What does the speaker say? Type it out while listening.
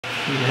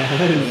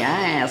Yes.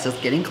 Yes, it's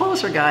getting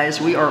closer,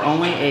 guys. We are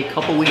only a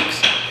couple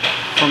weeks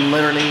from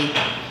literally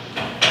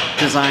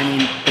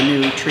designing the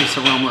new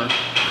Teresa Romer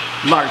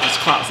largest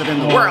closet in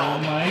the world. Oh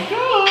my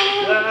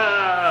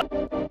God.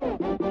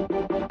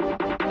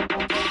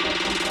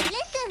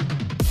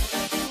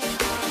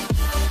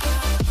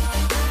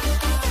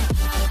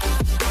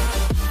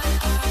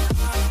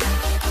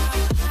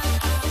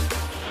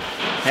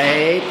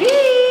 Hey,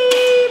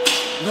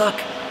 peeps!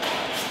 Look,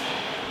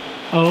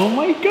 Oh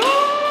my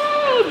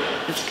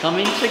God. it's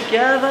coming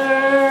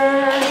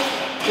together.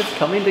 It's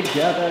coming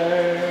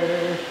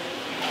together.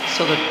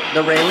 So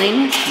the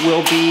railing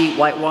will be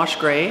whitewash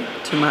gray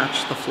to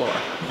match the floor.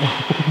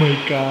 Oh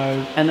my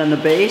God. And then the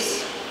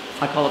base,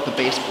 I call it the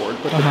baseboard,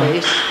 but the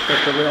base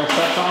that the rail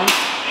sets on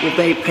will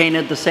be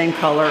painted the same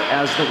color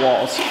as the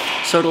walls.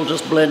 So it'll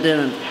just blend in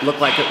and look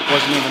like it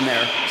wasn't even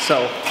there.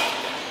 So,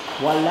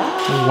 voila!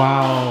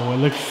 Wow, it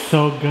looks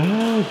so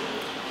good.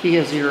 He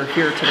is here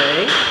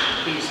today.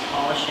 He's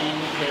polishing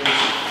his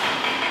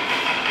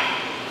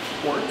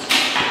quartz.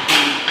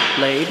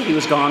 He laid, he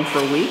was gone for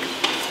a week.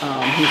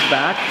 He's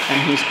back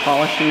and he's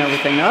polishing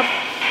everything up.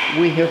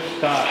 We have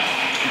got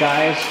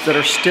guys that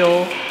are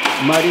still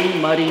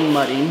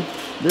mudding.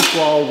 This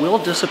wall will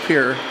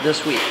disappear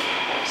this week.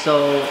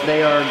 So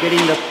they are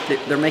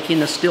they're making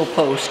the steel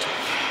post.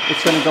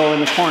 It's gonna go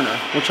in the corner,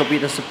 which will be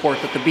the support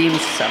that the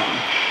beams set on.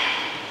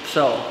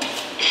 So,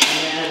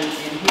 and then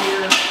in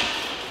here,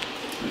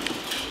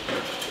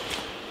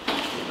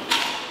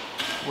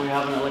 we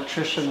have an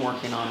electrician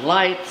working on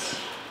lights.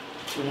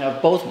 We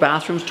have both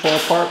bathrooms tore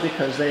apart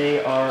because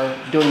they are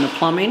doing the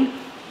plumbing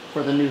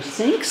for the new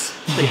sinks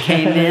that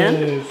came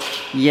in.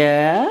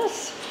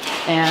 Yes.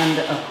 And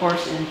of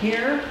course in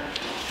here,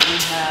 we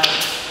have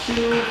 2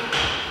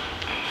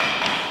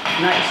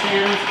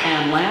 nightstands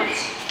and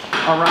lamps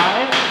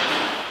arrive.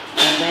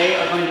 And they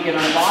are going to get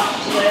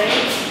unboxed today.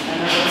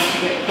 And they're going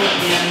to get put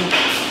in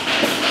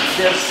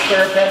this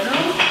spare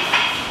bedroom.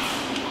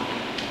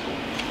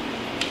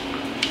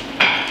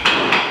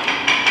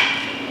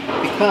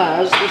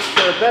 Because this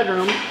spare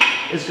bedroom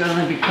is going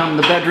to become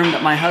the bedroom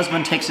that my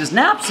husband takes his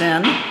naps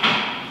in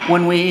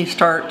when we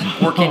start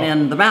working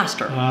in the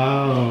master.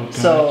 Oh, gotcha.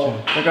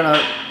 So they're going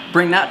to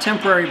bring that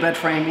temporary bed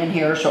frame in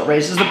here so it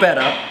raises the bed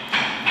up.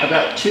 I've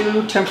got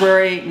 2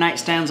 temporary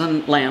nightstands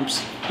and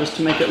lamps just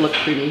to make it look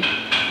pretty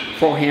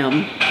for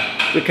him,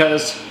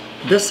 because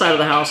this side of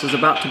the house is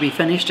about to be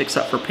finished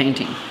except for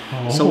painting.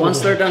 So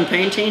once they're done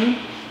painting,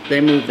 they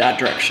move that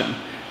direction.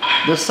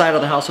 This side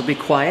of the house will be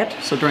quiet,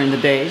 so during the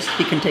days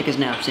he can take his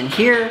naps in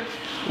here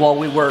while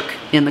we work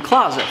in the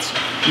closets.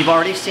 You've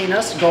already seen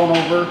us going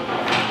over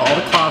all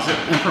the closet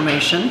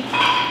information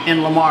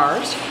in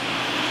Lamar's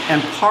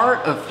and part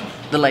of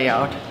the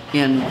layout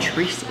in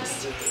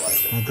Teresa's.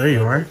 Oh, there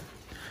you are.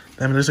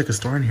 I mean, there's like a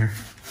store in here.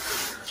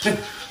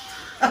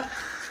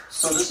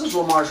 So this is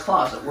Lamar's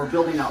closet. We're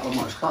building out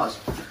Lamar's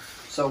closet.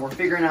 So we're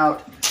figuring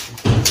out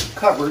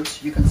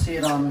cupboards. You can see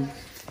it on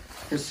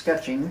his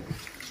sketching.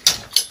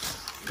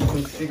 You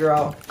can figure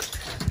out,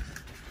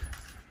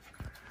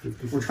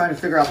 we're trying to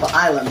figure out the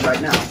island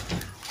right now.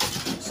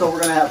 So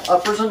we're going to have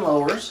uppers and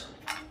lowers.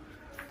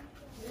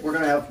 We're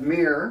going to have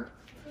mirror.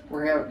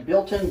 We're going to have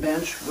built-in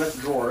bench with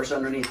drawers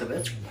underneath of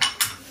it.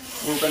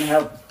 We're going to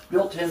have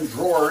built-in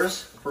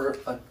drawers for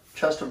a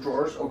chest of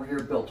drawers over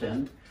here built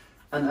in.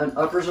 And then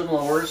uppers and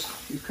lowers.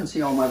 You can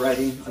see all my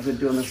writing. I've been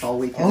doing this all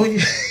weekend. Oh,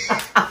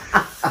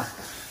 yeah.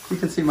 You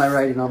can see my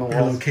writing on the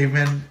Hello, walls.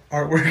 caveman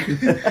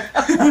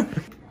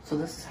artwork. So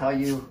this is how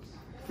you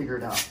figure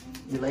it out.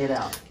 You lay it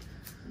out.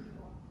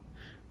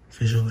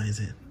 Visualize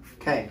it.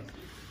 Okay.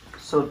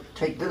 So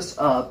take this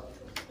up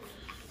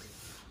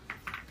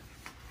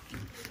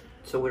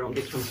so we don't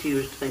get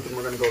confused thinking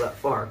we're going to go that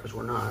far, because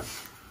we're not.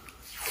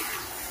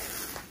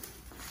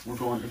 We're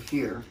going to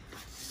here.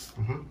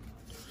 Mm-hmm.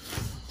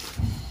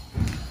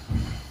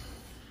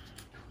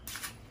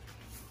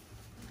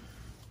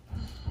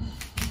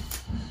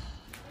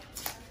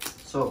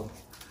 So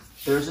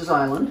there's his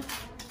island.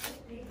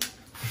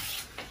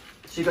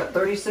 So you've got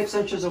 36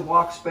 inches of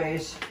walk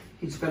space.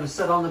 He's going to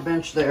sit on the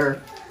bench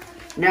there.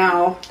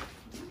 Now,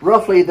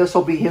 roughly this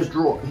will be his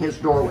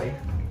doorway.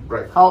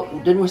 Right. How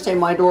didn't we say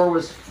my door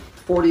was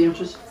 40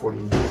 inches? 40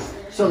 inches.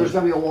 So there's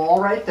going to be a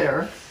wall right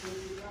there.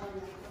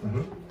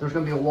 Mm-hmm. There's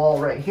going to be a wall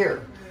right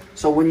here.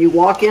 So when you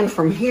walk in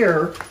from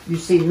here, you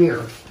see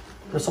mirror.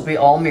 This will be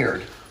all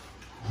mirrored.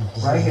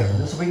 Right here.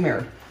 This will be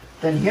mirrored.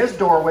 Then his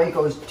doorway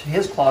goes to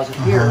his closet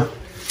here.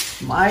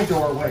 My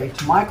doorway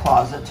to my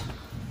closet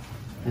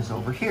is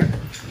over here.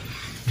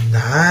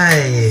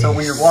 Nice. So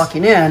when you're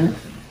walking in,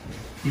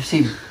 you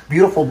see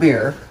beautiful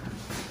beer,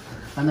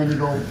 and then you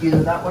go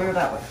either that way or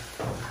that way.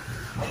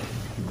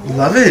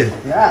 Love it.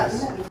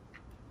 Yes.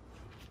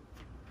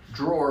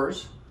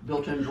 Drawers,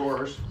 built-in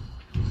drawers,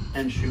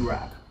 and shoe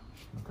rack.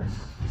 Okay.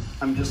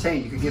 I'm just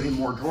saying, you could give him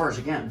more drawers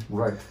again.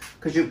 Right.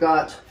 Because you've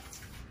got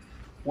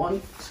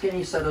one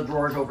skinny set of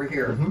drawers over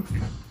here.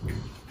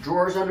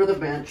 Drawers under the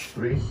bench.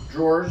 3.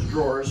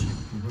 Drawers.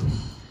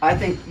 I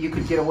think you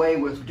could get away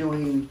with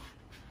doing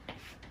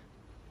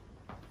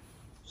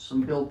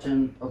some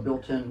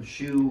built-in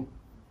shoe,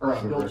 or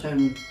a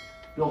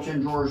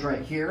built-in drawers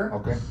right here.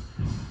 Okay.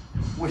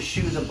 With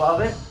shoes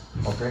above it.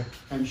 Okay.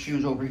 And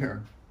shoes over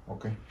here.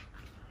 Okay.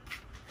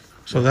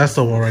 So that's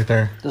the wall right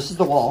there. This is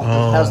the wall.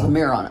 It has the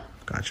mirror on it.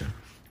 Gotcha.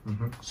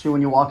 See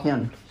when you walk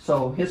in.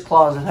 So his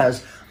closet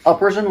has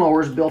uppers and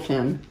lowers built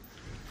in.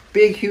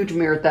 Big, huge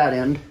mirror at that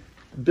end.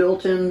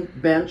 Built-in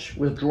bench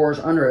with drawers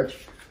under it.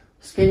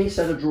 Skinny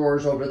set of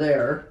drawers over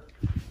there.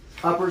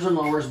 Uppers and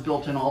lowers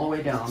built in all the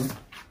way down.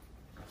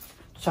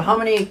 So how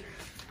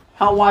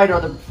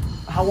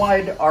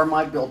wide are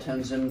my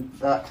built-ins in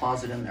that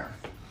closet in there?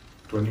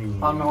 20.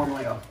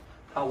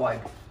 How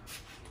wide?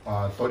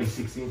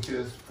 36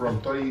 inches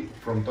from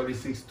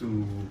 36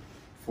 to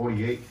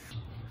 48.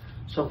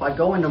 So if I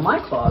go into my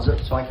closet,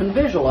 so I can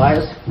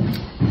visualize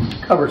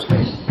cupboard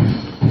space.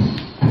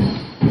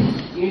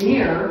 In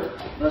here,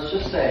 let's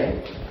just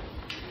say,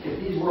 if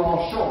these were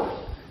all short,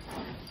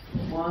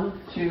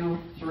 1, 2,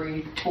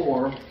 3,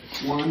 4,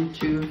 1,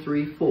 2,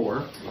 3,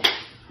 4,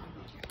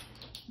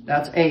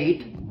 that's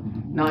 8,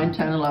 9,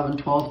 10, 11,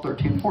 12,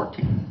 13,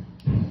 14.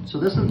 So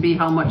this would be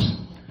how much,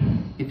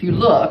 if you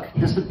look,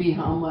 this would be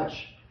how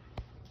much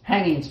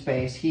hanging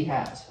space he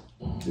has.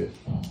 Yes.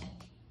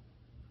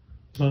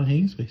 It's a lot of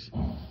hanging space.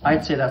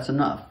 I'd say that's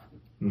enough.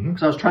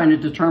 Because I was trying to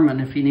determine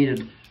if he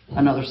needed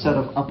another set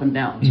of up and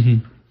downs.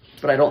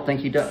 But I don't think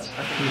he does.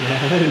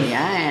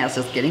 Yes,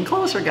 it's getting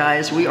closer,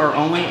 guys. We are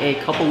only a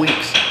couple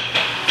weeks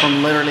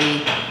from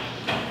literally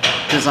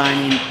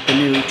designing the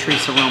new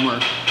Teresa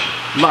Romer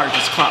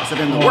largest closet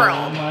in the world.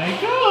 Oh my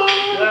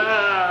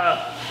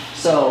god!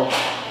 So,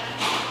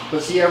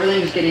 but see,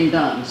 everything's getting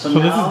done. So So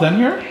now, this is done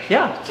here?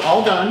 Yeah, it's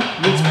all done.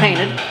 Needs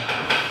painted.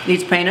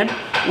 Needs painted.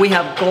 We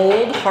have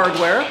gold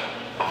hardware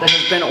that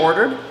has been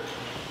ordered.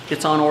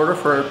 It's on order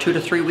for 2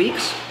 to 3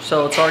 weeks.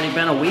 So it's already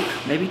been a week,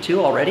 maybe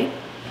 2 already.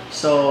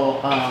 So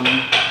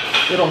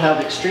it'll have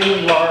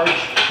extremely large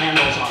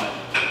handles on it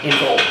in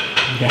gold.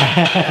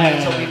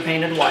 And it'll be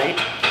painted white,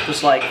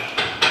 just like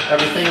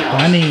everything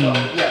else. Funny. So,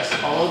 yes,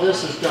 all of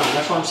this is done.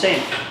 That's what I'm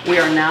saying. We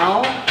are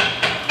now,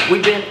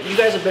 you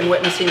guys have been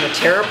witnessing the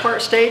tear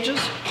apart stages.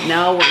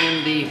 Now we're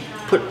in the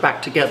put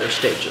back together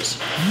stages.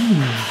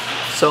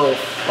 So,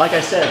 like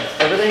I said,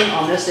 everything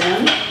on this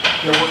end,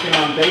 they're working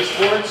on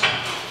baseboards.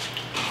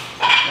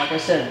 Like I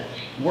said,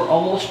 we're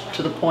almost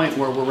to the point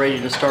where we're ready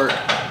to start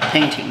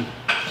painting.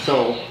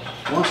 So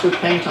once we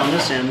paint on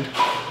this end,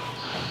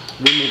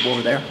 we move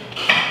over there.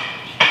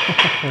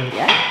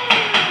 Yeah.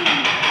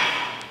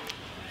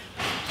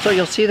 So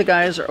you'll see the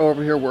guys are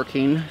over here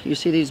working. You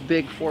see these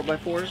big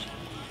 4x4s?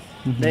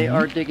 They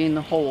are digging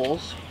the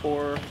holes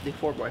for the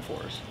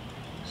 4x4s.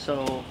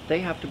 So they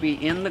have to be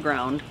in the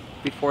ground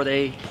before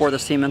they pour the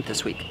cement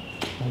this week.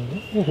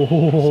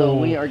 So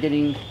we are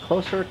getting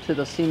closer to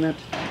the cement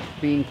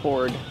being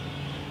poured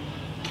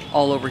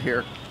all over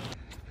here.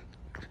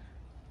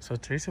 So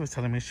Teresa was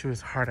telling me she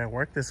was hard at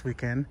work this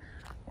weekend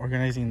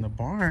organizing the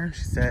barn.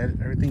 She said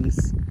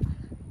everything's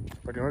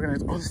pretty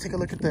organized. Oh, let's take a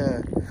look at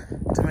the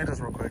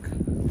tomatoes real quick.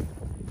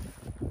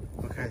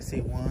 Okay, I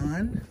see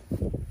 1,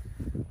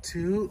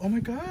 2. Oh my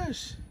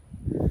gosh.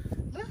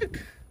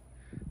 Look,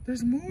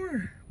 there's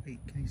more. Wait,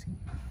 can you see?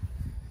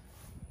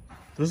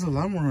 There's a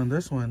lot more on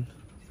this one.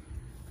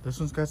 This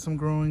one's got some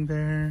growing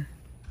there.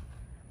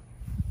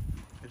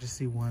 I just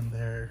see 1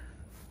 there.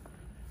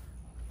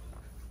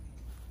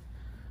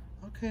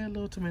 Okay, a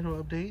little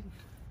tomato update.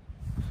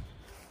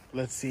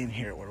 Let's see in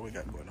here, what do we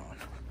got going on?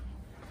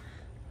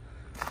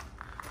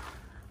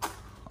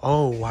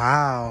 Oh,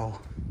 wow.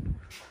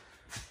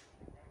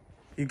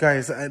 You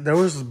guys, there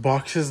was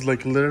boxes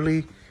like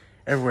literally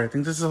everywhere. I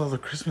think this is all the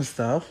Christmas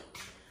stuff.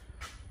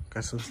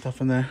 Got some stuff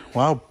in there.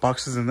 Wow,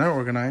 boxes in there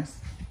organized.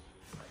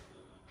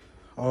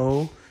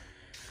 Oh,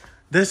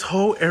 this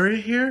whole area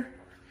here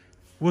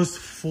was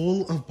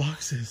full of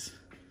boxes.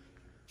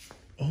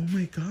 Oh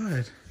my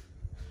God.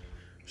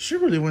 She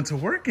really went to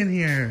work in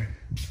here.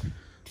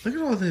 Look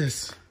at all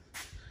this.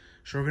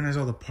 She organized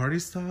all the party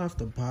stuff,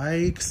 the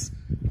bikes.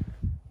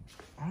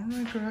 All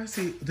right, girl, I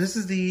see. This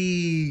is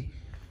the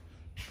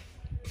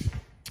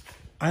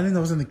island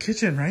that was in the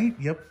kitchen, right?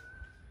 Yep.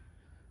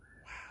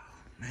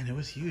 Wow, man, it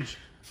was huge.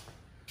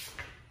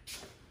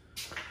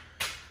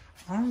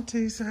 All right,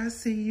 Teresa, I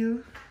see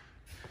you.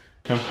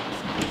 Come.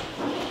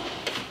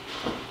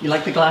 You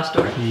like the glass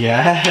door?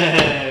 Yes.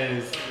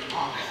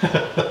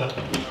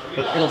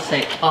 It'll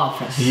say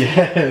office.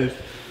 Yes.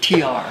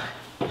 TR.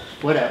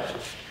 Whatever.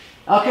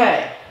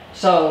 Okay,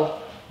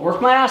 so I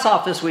worked my ass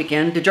off this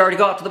weekend. Did you already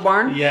go out to the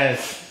barn?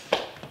 Yes.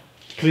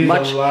 Cleaned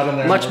a lot in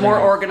there. Much more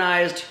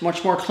organized,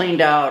 much more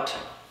cleaned out.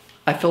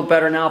 I feel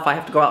better now. If I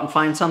have to go out and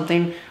find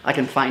something, I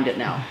can find it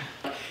now.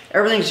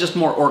 Everything's just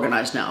more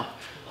organized now.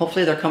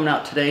 Hopefully they're coming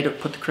out today to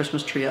put the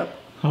Christmas tree up.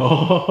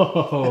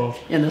 Oh.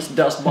 In this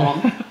dust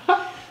bomb.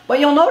 But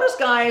you'll notice,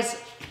 guys,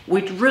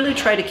 we really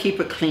try to keep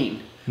it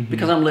clean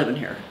because I'm living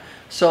here.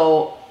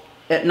 So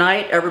at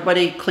night,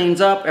 everybody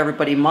cleans up,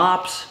 everybody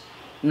mops,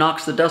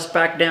 knocks the dust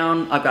back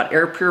down. I've got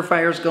air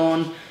purifiers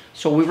going.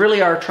 So we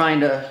really are trying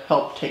to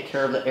help take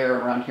care of the air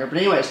around here. But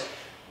anyways,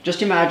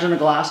 just imagine a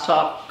glass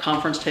top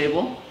conference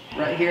table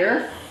right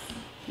here.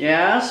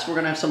 Yes, we're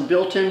gonna have some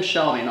built-in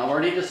shelving. I've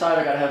already decided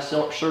I gotta have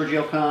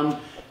Sergio come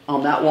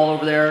on that wall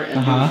over there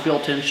and do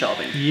built-in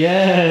shelving.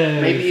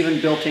 Yes. Maybe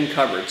even built-in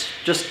cupboards.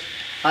 Just,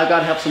 I've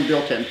gotta have some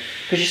built-in.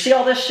 Cause you see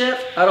all this shit?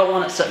 I don't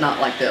want it sitting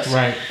out like this.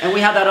 Right. And we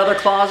have that other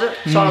closet.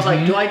 So I was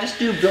like, do I just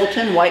do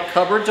built-in white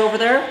cupboards over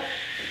there?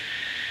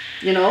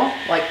 You know,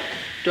 like,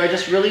 do I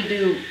just really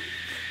do,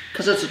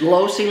 cause it's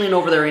low ceiling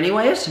over there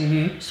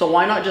anyways. So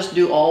why not just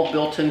do all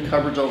built-in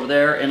cupboards over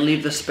there and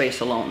leave the space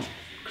alone?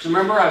 Cause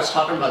remember I was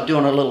talking about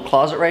doing a little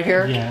closet right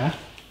here? Yeah.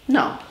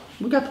 No,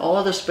 we got all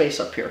of this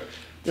space up here.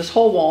 This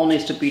whole wall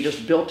needs to be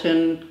just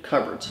built-in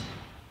cupboards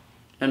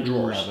and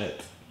drawers. Love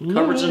it.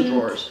 Cupboards and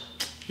drawers.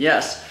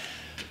 Yes.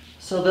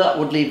 So that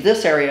would leave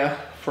this area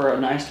for a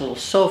nice little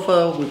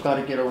sofa. We've got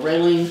to get a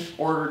railing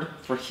ordered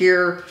for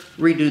here,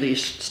 redo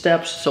these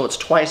steps so it's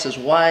twice as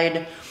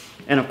wide.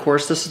 And of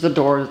course, this is the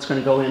door that's going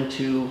to go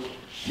into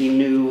the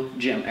new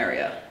gym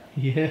area.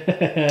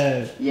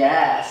 Yes.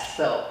 Yes.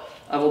 So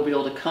I will be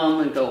able to come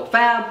and go,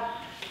 Fab,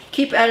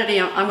 keep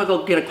editing. I'm going to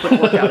go get a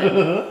quick workout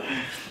in.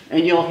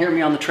 And you'll hear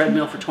me on the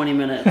treadmill for 20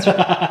 minutes.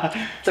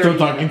 Still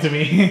talking to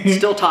me.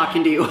 Still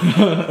talking to you.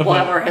 We'll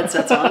have our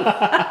headsets on.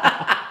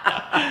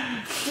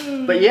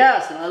 But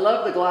yes, and I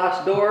love the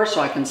glass door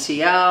so I can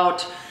see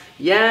out.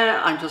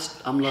 Yeah,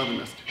 I'm loving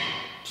this.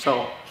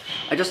 So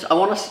I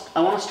want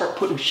to start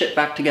putting shit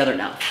back together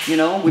now. You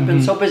know, we've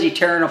been so busy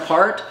tearing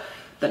apart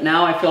that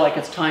now I feel like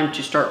it's time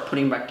to start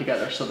putting back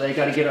together. So they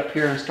got to get up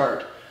here and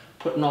start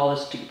putting all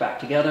this back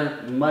together,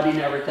 mudding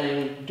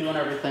everything, doing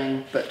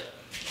everything. But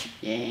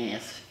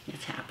yes,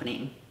 it's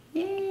happening.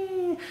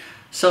 Yeah.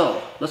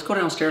 So let's go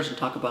downstairs and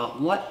talk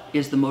about what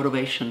is the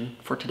motivation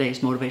for today's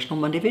Motivational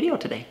Monday video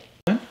today.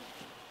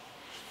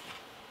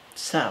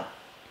 So,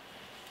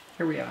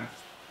 here we are.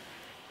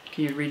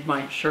 Can you read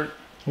my shirt?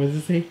 What does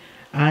it say?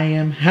 I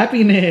am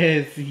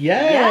happiness.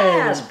 Yes.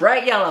 Yes,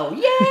 bright yellow.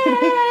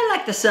 Yeah,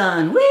 like the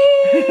sun.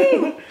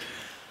 Woo!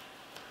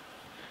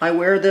 I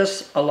wear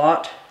this a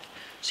lot.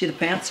 See the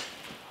pants,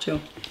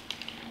 too.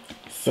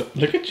 So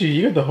look at you.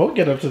 You got the whole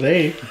get up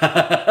today.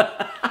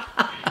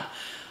 I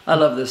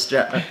love this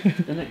jacket.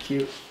 Isn't it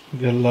cute?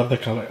 I love the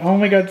color. Oh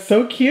my god,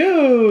 so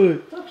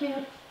cute. So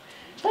cute.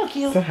 So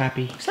cute. So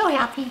happy. So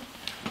happy.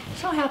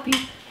 So happy.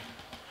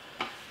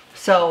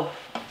 So,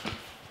 a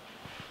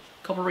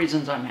couple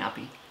reasons I'm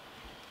happy.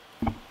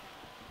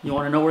 You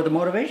want to know where the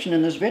motivation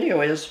in this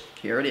video is?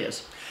 Here it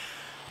is.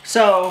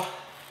 So,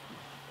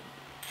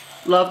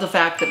 love the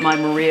fact that my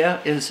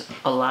Maria is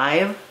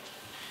alive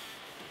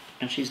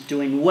and she's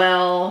doing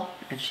well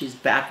and she's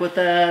back with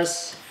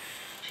us.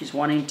 She's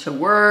wanting to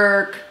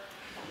work.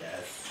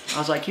 Yes. I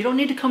was like, you don't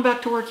need to come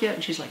back to work yet.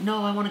 And she's like,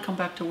 no, I want to come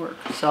back to work.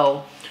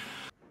 So,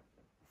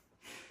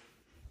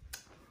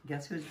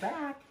 guess who's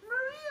back?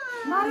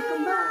 Maria!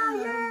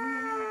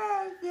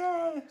 Maria!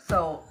 Yay!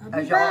 So,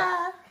 as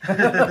y'all...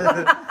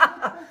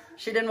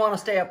 She didn't want to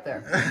stay up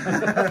there.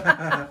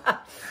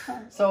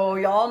 So,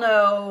 y'all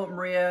know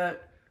Maria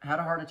had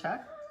a heart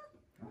attack?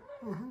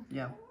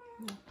 Yeah.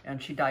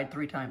 And she died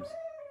 3 times.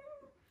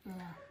 Yeah.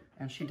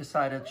 And she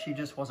decided she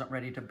just wasn't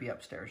ready to be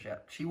upstairs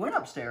yet. She went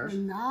upstairs.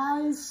 And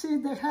I see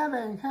the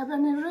heaven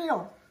is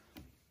real.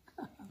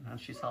 And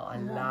she saw a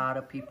lot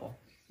of people.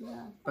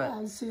 Yeah, But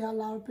I see a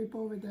lot of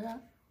people over there.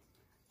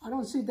 I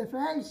don't see the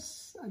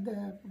face,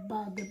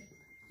 but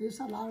there's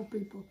a lot of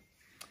people.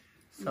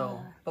 so,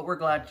 Yeah. but we're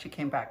glad she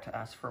came back to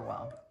us for a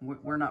while.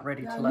 We're not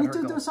ready Yeah, to I let need her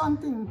to go. do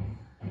something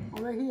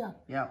over here.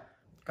 Yeah,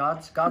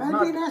 God's Maybe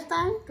not. next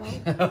time. Go.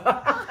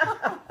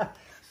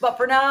 But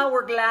for now,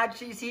 we're glad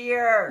she's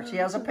here. She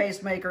has a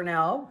pacemaker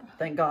now,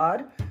 thank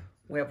God.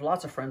 We have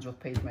lots of friends with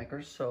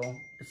pacemakers, so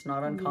it's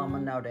not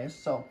uncommon nowadays.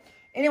 So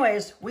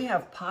anyways, we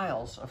have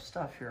piles of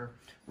stuff here.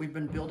 We've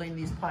been building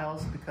these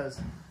piles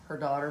because her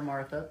daughter,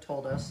 Martha,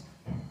 told us,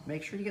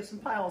 make sure you get some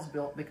piles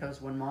built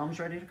because when mom's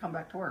ready to come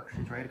back to work,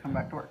 she's ready to come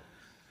back to work.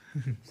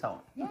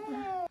 So, yay.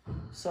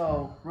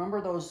 So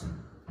remember those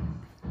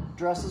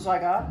dresses I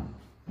got?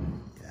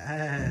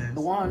 Yes.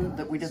 The one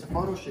that we did the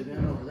photo shoot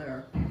in over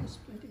there. It's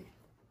pretty.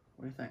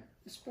 What do you think?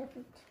 It's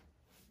perfect.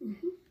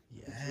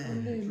 Yes.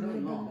 Really really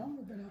good long.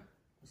 number there.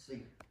 Let's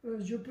see.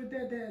 You put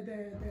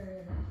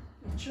the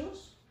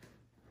shoes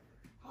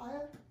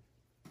higher.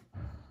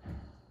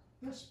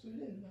 That's pretty.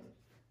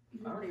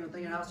 I don't even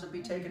think it has to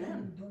be taken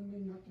in. Don't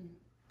need nothing.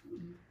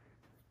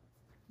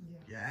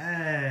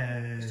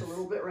 Yes. Just a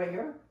little bit right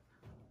here.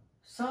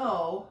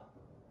 So,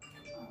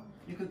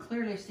 you can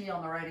clearly see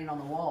on the writing on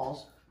the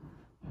walls.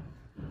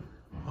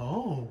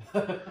 Oh.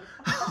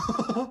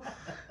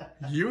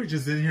 You were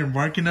just in here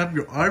marking up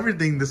your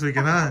everything this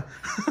weekend, huh?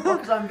 Well,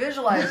 because I'm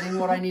visualizing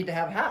what I need to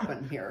have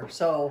happen here.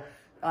 So,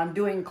 I'm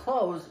doing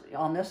clothes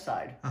on this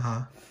side.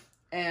 Uh-huh.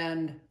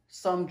 And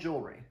some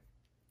jewelry.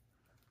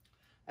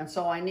 And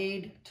so I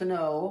need to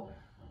know,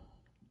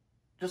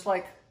 just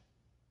like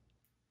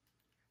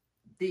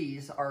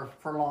these are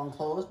for long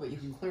clothes, but you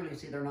can clearly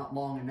see they're not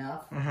long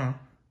enough,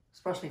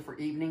 especially for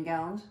evening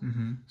gowns.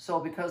 So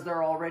because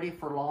they're already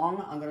for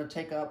long, I'm going to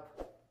take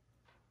up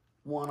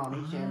one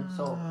on each end.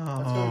 So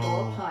that's going to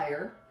go up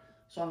higher.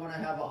 So I'm going to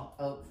have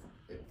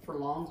for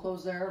long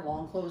close there,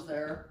 long close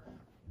there.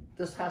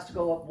 This has to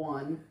go up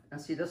one.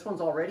 And see, this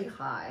one's already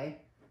high,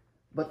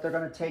 but they're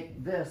going to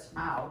take this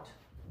out.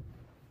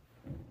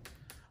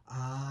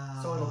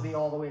 So it'll be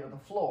all the way to the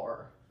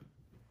floor.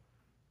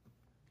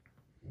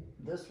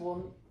 This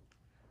one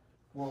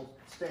will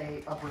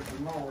stay uppers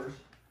and lowers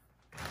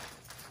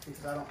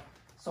because I don't.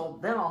 So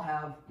then I'll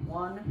have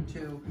 1,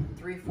 2,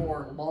 3,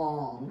 4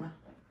 long.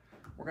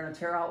 We're gonna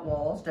tear out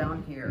walls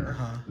down here.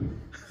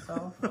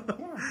 So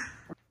yeah.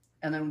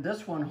 And then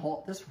this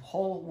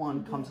whole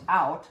one comes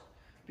out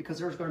because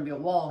there's going to be a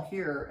wall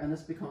here, and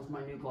this becomes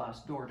my new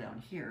glass door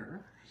down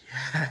here.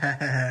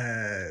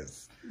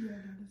 Yes.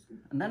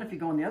 And then if you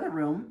go in the other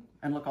room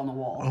and look on the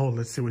wall. Oh,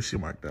 let's see what she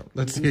marked up.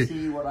 Let's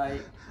see what I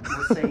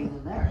was saying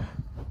in there.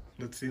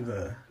 Let's see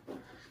the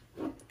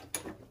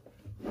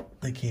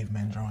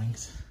caveman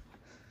drawings.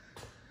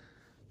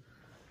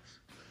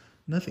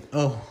 Nothing.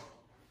 Oh,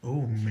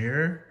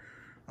 mirror,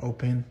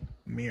 open,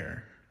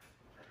 mirror.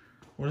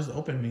 What does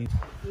open mean?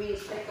 It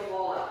means take the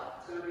wall out.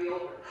 It's going to be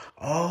open.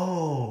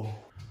 Oh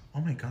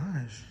my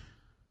gosh.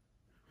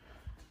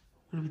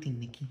 What do we think,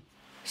 Nikki?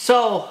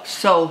 So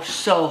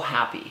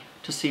happy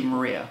to see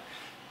Maria.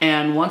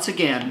 And once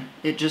again,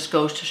 it just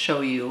goes to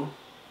show you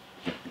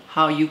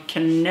how you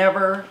can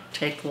never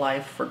take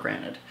life for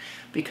granted.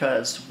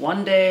 Because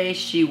one day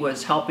she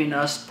was helping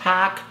us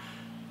pack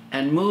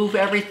and move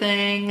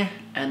everything,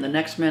 and the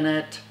next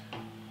minute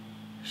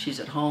she's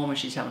at home and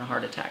she's having a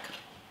heart attack.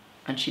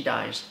 And she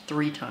dies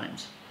 3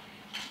 times.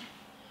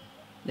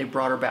 They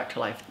brought her back to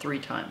life 3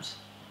 times.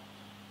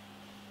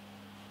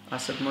 I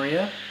said,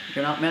 Maria,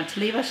 you're not meant to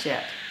leave us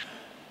yet.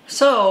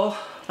 So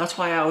that's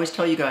why I always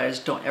tell you guys,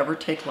 don't ever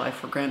take life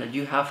for granted.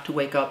 You have to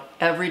wake up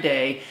every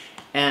day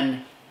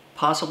and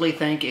possibly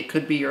think it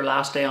could be your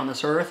last day on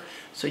this earth,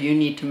 so you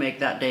need to make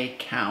that day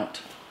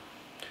count.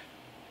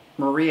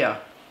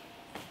 Maria,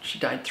 she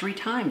died 3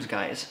 times,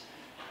 guys.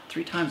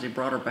 3 times they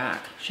brought her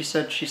back. She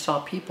said she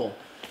saw people.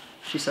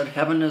 She said,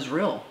 heaven is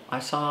real. I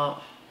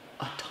saw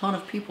a ton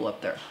of people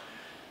up there.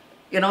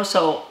 You know,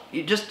 so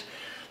you just,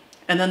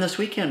 and then this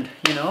weekend,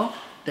 you know,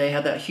 they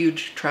had that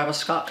huge Travis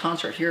Scott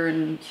concert here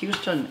in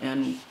Houston,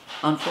 and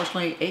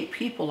unfortunately 8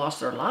 people lost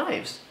their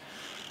lives.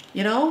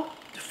 You know,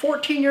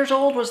 14 years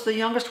old was the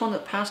youngest one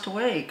that passed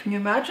away. Can you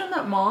imagine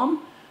that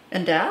mom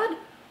and dad?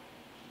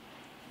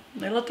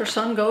 They let their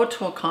son go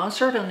to a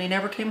concert and he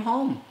never came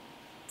home.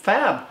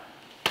 Fab.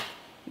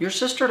 Your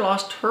sister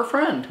lost her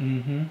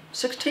friend,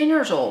 16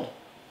 years old.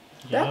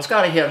 Yep. That's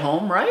got to hit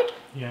home, right?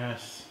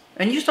 Yes.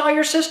 And you saw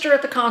your sister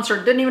at the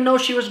concert, didn't even know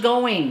she was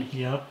going.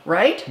 Yep.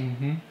 Right?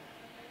 Mm-hmm.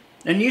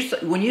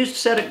 And when you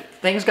said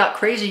things got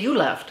crazy, you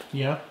left.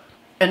 Yep.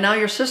 And now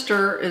your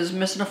sister is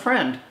missing a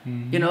friend,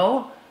 you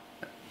know?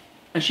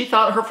 And she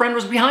thought her friend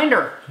was behind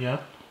her.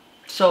 Yep.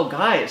 So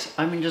guys,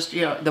 I mean, just,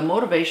 you know, the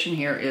motivation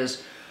here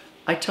is,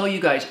 I tell you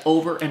guys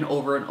over and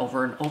over and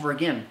over and over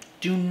again,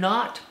 do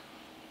not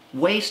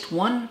waste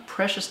one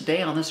precious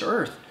day on this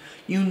earth.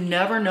 You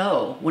never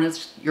know when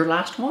it's your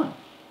last one.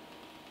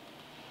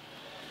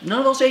 None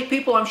of those 8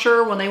 people, I'm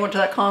sure, when they went to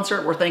that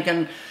concert were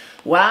thinking,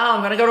 wow,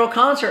 I'm going to go to a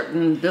concert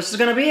and this is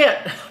going to be it.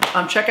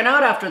 I'm checking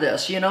out after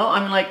this, you know?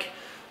 I'm like,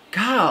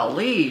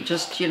 golly,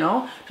 just, you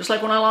know, just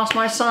like when I lost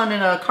my son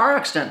in a car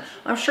accident.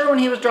 I'm sure when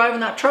he was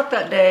driving that truck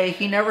that day,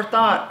 he never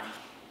thought,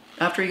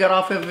 after he got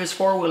off of his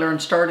 4-wheeler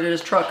and started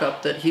his truck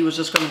up, that he was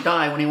just going to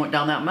die when he went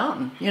down that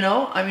mountain, you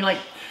know? I mean, like,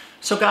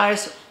 so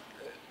guys,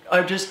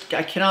 I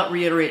cannot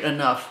reiterate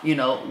enough, you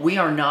know, we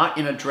are not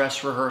in a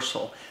dress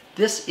rehearsal.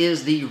 This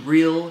is the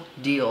real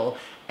deal,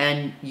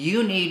 and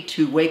you need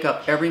to wake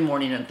up every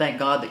morning and thank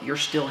God that you're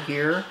still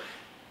here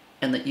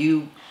and that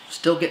you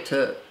still get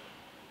to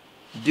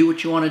do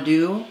what you want to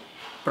do.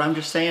 But I'm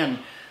just saying,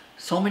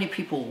 so many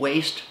people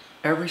waste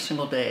every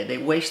single day. They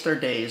waste their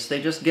days.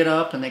 They just get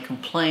up and they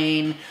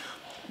complain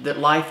that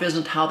life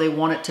isn't how they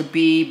want it to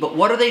be, but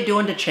what are they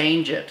doing to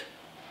change it?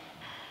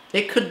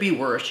 It could be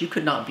worse. You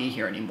could not be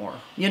here anymore,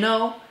 you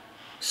know?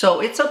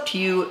 So it's up to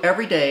you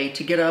every day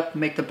to get up,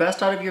 make the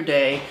best out of your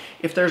day.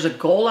 If there's a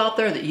goal out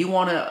there that you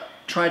want to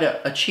try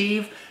to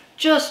achieve,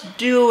 just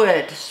do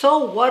it.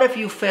 So what if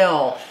you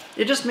fail?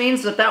 It just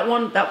means that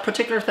that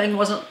particular thing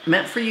wasn't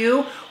meant for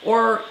you,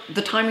 or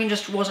the timing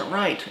just wasn't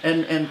right.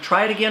 And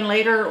try it again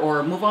later,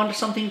 or move on to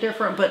something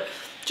different. But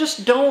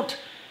just don't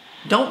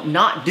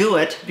not do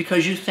it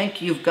because you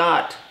think you've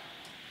got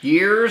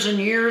years and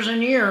years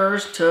and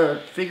years to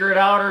figure it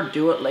out or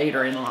do it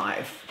later in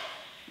life.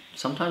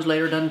 Sometimes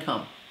later doesn't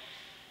come.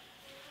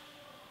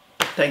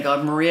 Thank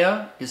God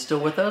Maria is still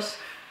with us.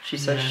 She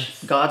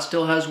says God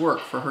still has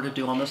work for her to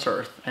do on this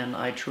earth, and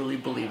I truly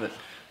believe it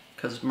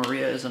because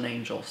Maria is an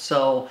angel.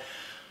 So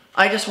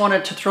I just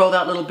wanted to throw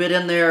that little bit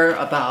in there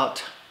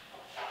about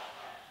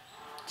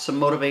some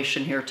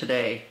motivation here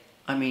today.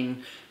 I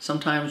mean,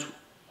 sometimes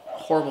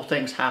horrible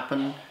things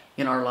happen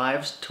in our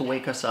lives to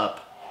wake us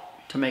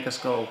up, to make us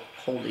go,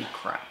 holy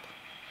crap.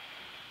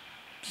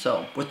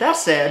 So with that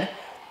said,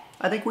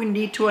 I think we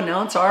need to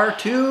announce our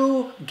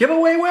 2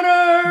 giveaway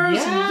winners.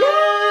 Yeah.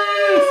 Yay!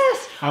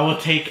 I will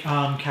take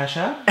Cash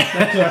App.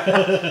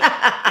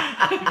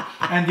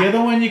 And the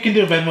other one you can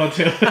do Venmo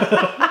too.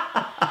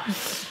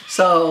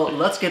 So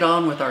let's get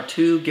on with our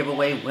 2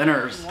 giveaway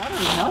winners. Water the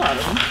hell out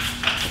of them.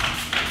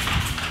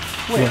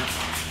 Where? Yeah.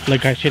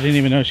 Like she didn't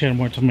even know she had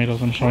more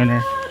tomatoes. I'm showing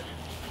her.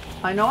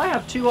 I know I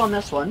have 2 on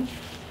this one.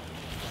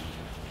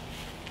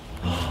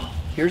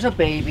 Here's a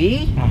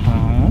baby.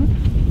 Uh-huh.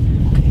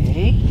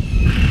 Okay.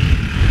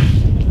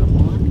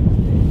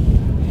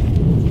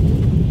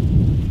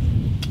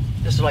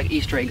 This is like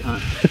Easter egg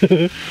hunt.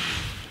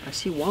 I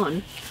see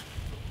one.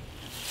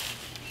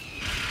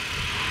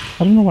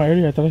 I don't know why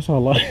earlier I thought I saw a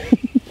lot.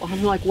 Well,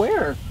 I'm like,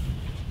 where?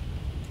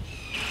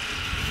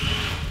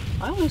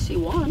 I only see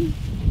one.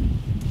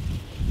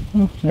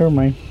 Oh, never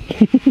mind.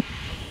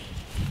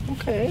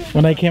 Okay.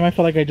 When I came, I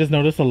felt like I just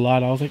noticed a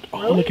lot. I was like,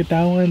 oh, Really? look at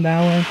that one,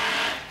 that one,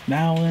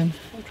 that one.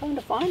 I'm trying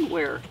to find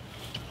where.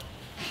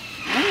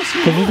 I only see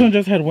Because this one. one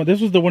just had one.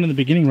 This was the one in the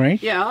beginning,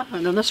 right? Yeah,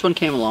 and then this one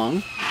came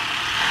along.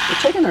 They're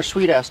taking their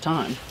sweet ass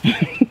time.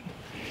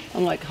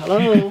 I'm like,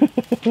 hello,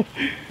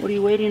 what are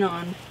you waiting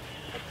on?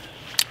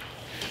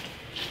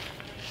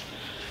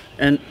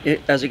 And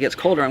as it gets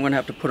colder, I'm going to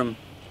have to put them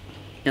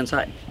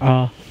inside.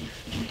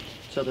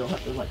 So they'll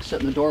have to like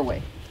sit in the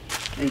doorway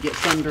and get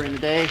sun during the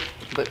day,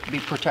 but be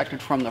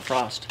protected from the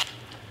frost.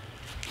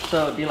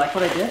 So, do you like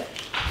what I did?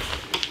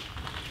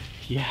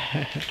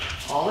 Yeah.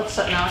 All that's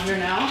sitting out here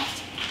now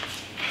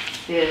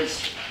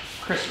is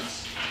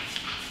Christmas.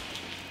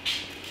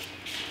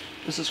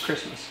 This is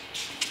Christmas.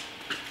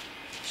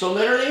 So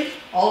literally,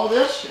 all of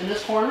this in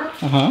this corner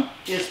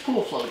is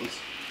pool floaties.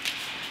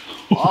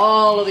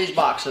 All of these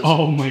boxes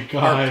Oh my are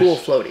gosh. pool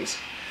floaties.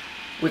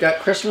 We got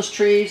Christmas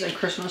trees and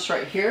Christmas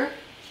right here.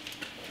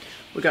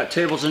 We got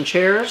tables and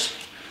chairs.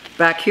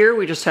 Back here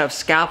we just have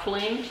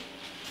scaffolding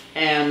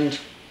and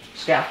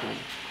scaffolding.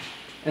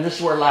 And this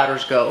is where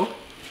ladders go.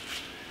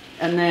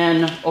 And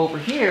then over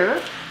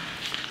here,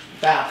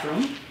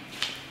 bathroom.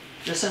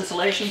 This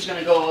insulation is going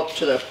to go up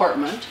to the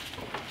apartment.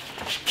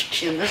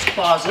 In this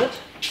closet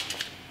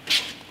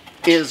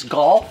is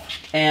golf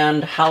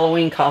and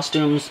Halloween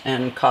costumes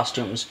and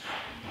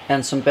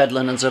some bed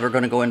linens that are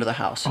going to go into the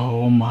house.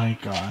 Oh my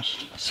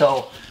gosh.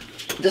 So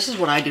this is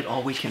what I did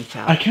all weekend,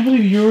 Fab. I can't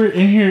believe you were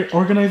in here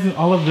organizing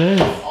all of this.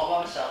 All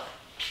by myself.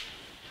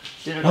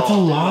 Did it That's all.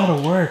 a lot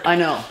of work. I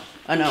know.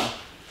 And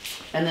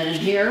then in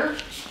here,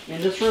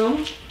 in this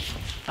room,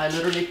 I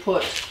literally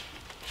put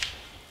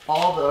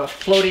all the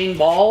floating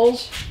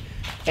balls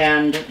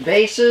and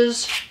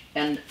vases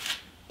and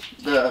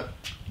the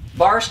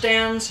bar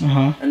stands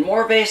and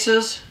more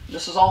vases.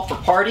 This is all for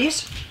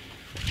parties,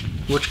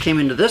 which came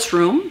into this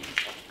room.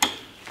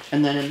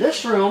 And then in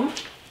this room,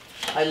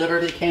 I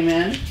literally came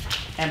in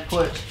and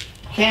put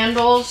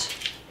candles,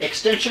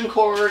 extension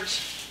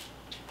cords,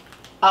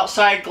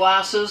 outside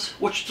glasses,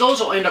 which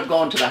those will end up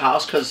going to the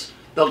house because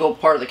they'll go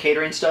part of the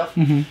catering stuff.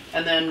 And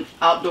then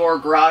outdoor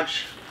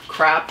garage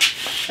crap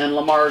and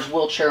Lamar's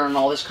wheelchair and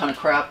all this kind of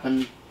crap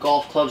and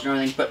golf clubs and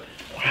everything. But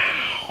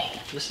wow,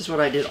 this is what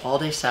I did all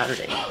day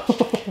Saturday.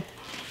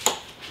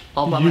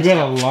 All by myself. You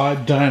got a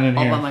lot done in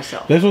here. All by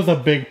myself. This was a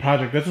big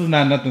project. This is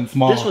not nothing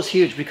small. This was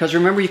huge because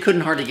remember you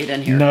couldn't hardly get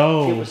in here.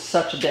 No. It was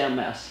such a damn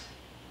mess.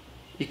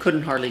 You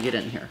couldn't hardly get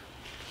in here.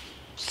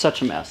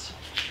 Such a mess.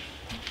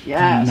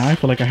 Yes. Now I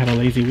feel like I had a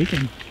lazy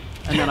weekend.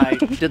 And then I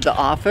did the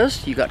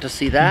office. You got to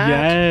see that.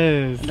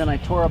 Yes. And then I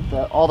tore up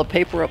all the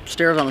paper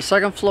upstairs on the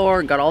second floor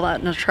and got all that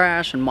in the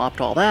trash and mopped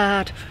all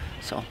that.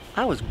 So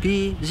I was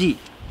busy.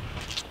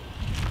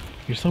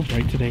 You're so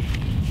bright today.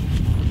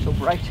 So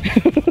bright.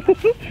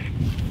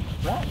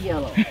 Bright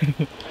yellow.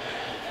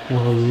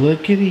 Well,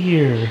 look at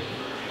here.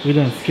 We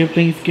done skipped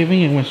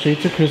Thanksgiving and went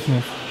straight to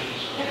Christmas.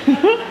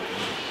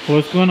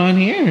 What's going on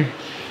here?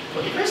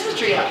 Put the Christmas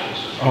tree up.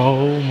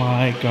 Oh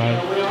my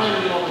god. We are in the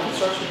middle of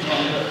construction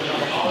zone, but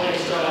the holiday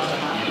still has to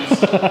happen.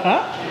 So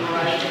we're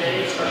right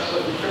today to start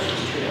putting the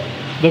Christmas tree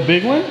up. The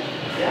big one?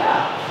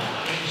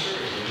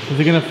 Yeah. Is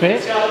it gonna fit?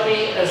 It's got to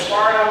be as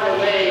far out of the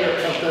way of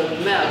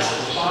the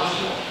mess as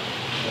possible.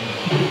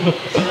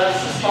 So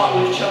that's the spot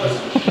we've chosen.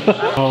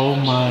 Oh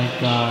my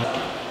god.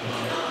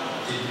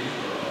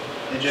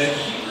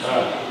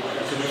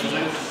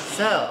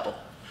 So,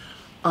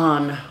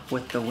 on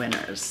with the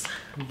winners.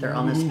 They're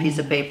on this piece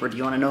of paper. Do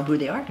you want to know who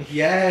they are?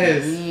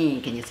 Yes.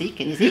 Can you see?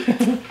 Can you see?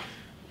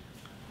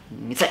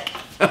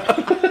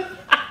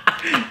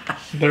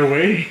 They're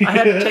waiting. I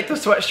had to take the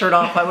sweatshirt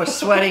off. I was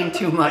sweating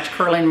too much,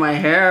 curling my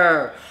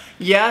hair.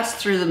 Yes,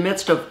 through the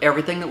midst of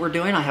everything that we're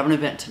doing, I have an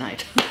event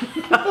tonight.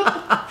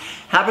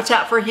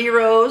 Habitat for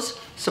Heroes,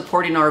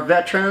 supporting our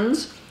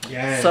veterans.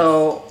 Yes.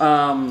 So,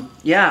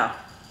 yeah,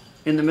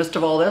 in the midst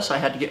of all this, I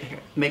had to get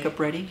makeup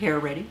ready, hair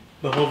ready.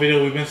 The whole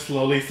video we've been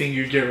slowly seeing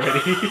you get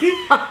ready.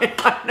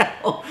 I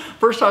know.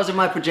 First I was in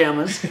my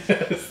pajamas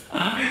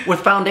with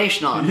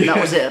foundation on, and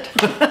that was it.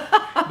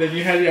 Then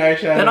you had your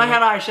eyeshadow. Then I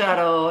had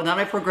eyeshadow, and then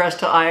I progressed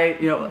to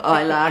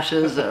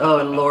eyelashes.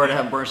 Oh Lord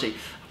have mercy.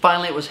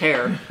 Finally it was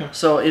hair.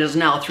 So it is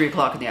now 3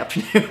 o'clock in the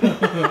afternoon.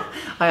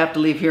 I have to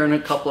leave here in a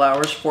couple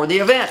hours for the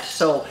event.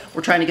 So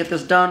we're trying to get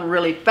this done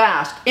really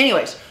fast.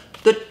 Anyways,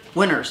 the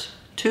winners.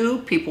 2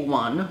 people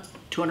won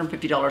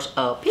 $250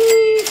 a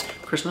piece.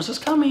 Christmas is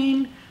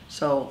coming,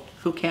 so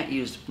who can't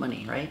use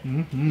money, right?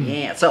 Mm-hmm.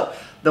 Yeah, so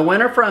the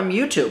winner from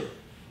YouTube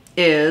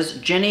is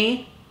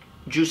Jenny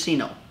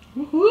Jusino.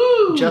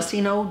 Woohoo!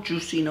 Jusino.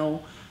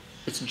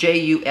 It's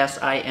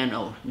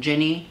Jusino.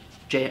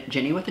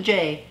 Jenny with a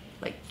J,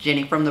 like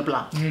Jenny from the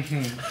block.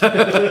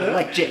 Mm-hmm.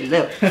 Like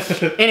J-Lo.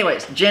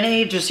 Anyways,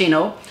 Jenny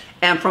Jusino.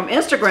 And from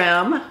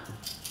Instagram,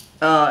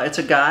 it's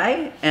a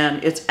guy,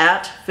 and it's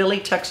at Philly,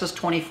 Texas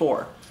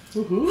 24.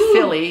 Woohoo.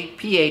 Philly,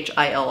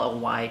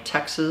 Philly,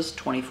 Texas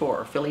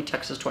 24. Philly,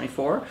 Texas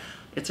 24.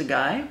 It's a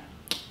guy.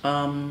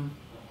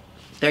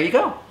 There you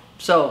go.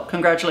 So,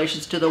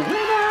 congratulations to the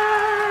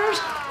winners.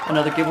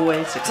 Another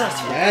giveaway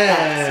successful.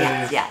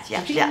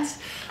 Yes.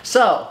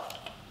 So,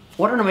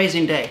 what an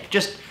amazing day.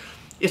 Just,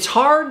 it's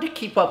hard to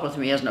keep up with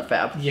me, isn't it,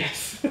 Fab?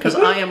 Yes. Because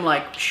I am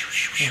like,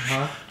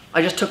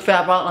 I just took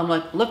Fab out and I'm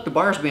like, look, the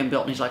bar's being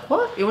built. And he's like,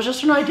 what? It was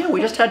just an idea.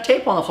 We just had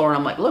tape on the floor. And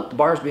I'm like, look, the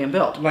bar's being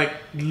built. Like,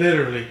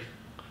 literally.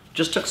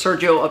 Just took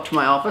Sergio up to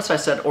my office. I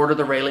said, order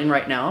the railing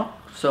right now.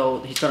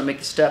 So he's going to make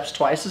the steps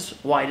twice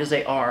as wide as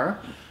they are.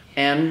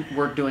 And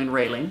we're doing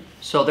railing.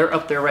 So they're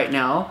up there right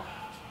now,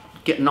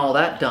 getting all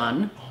that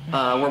done.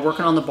 We're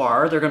working on the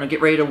bar. They're going to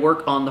get ready to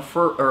work on the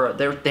fur, or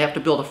they have to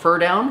build a fur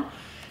down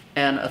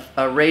and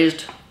a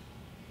raised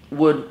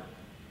wood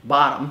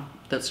bottom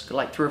that's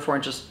like 3 or 4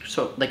 inches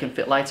so they can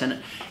fit lights in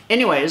it.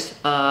 Anyways,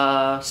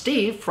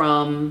 Steve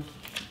from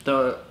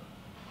the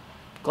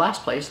glass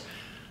place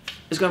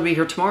is going to be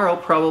here tomorrow,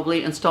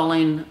 probably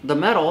installing the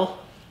metal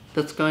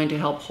that's going to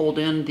help hold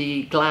in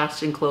the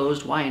glass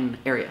enclosed wine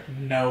area.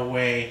 No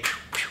way.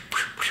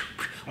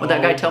 What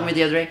that guy told me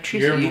the other day,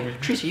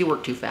 Teresa, you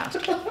work too fast.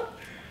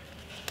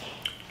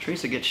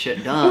 Teresa gets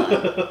shit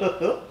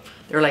done.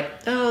 They're like,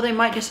 oh, they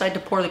might decide to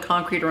pour the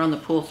concrete around the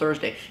pool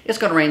Thursday. It's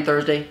going to rain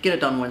Thursday. Get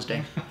it done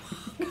Wednesday.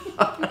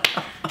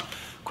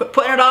 Quit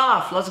putting it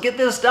off. Let's get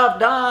this stuff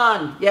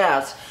done.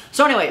 Yes.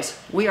 So anyways,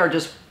 we are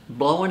just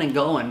blowing and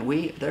going.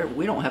 We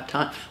don't have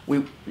time.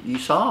 You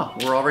saw,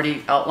 we're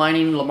already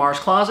outlining Lamar's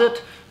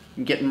closet,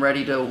 getting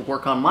ready to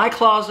work on my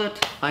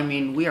closet. I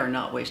mean, we are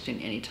not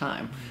wasting any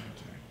time.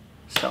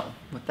 So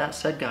with that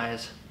said,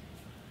 guys,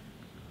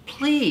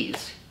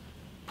 please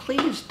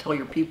tell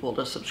your people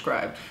to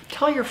subscribe.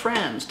 Tell your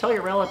friends, tell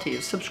your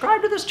relatives,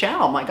 subscribe to this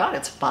channel. My God,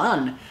 it's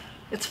fun.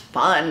 It's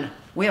fun.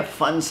 We have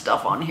fun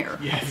stuff on here.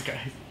 Yes,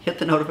 guys. Hit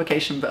the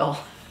notification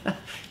bell.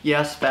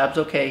 Yes, Fab's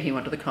okay. He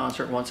went to the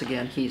concert once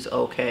again. He's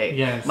okay.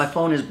 Yes. My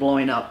phone is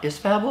blowing up. Is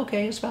Fab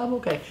okay? Is Fab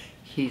okay?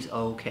 He's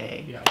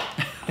okay. Yeah.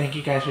 Thank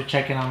you guys for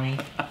checking on me.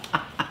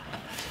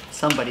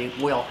 Somebody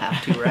will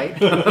have to, right?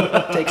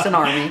 Takes an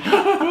army.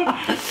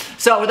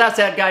 So with that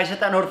said, guys, hit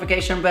that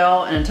notification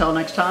bell. And until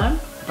next time,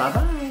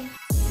 bye-bye.